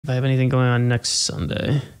if I have anything going on next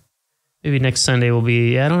Sunday. Maybe next Sunday will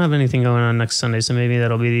be, I don't have anything going on next Sunday, so maybe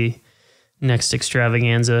that'll be the next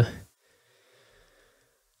extravaganza.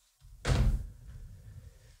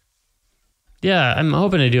 Yeah, I'm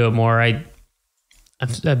hoping to do it more. I've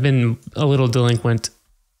been a little delinquent.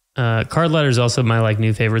 Cardladder is also my like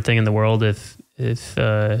new favorite thing in the world. If you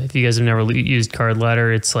guys have never used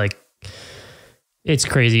Cardladder, it's like, it's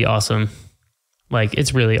crazy awesome. Like,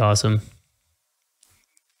 it's really awesome.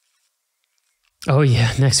 Oh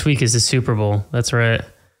yeah, next week is the Super Bowl. That's right.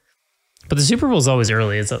 But the Super Bowl is always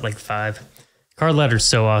early. It's at like 5. Cardladder's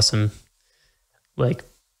so awesome. Like,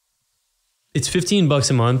 it's $15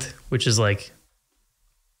 a month, which is like,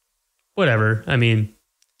 whatever. I mean,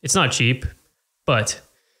 it's not cheap, but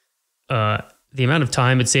the amount of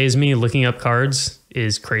time it saves me looking up cards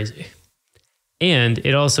is crazy. And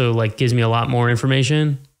it also like gives me a lot more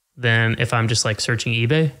information than if I'm just like searching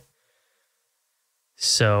eBay.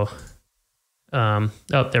 So, oh,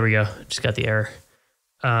 there we go. Just got the error.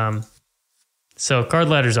 So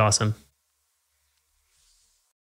Cardladder's awesome.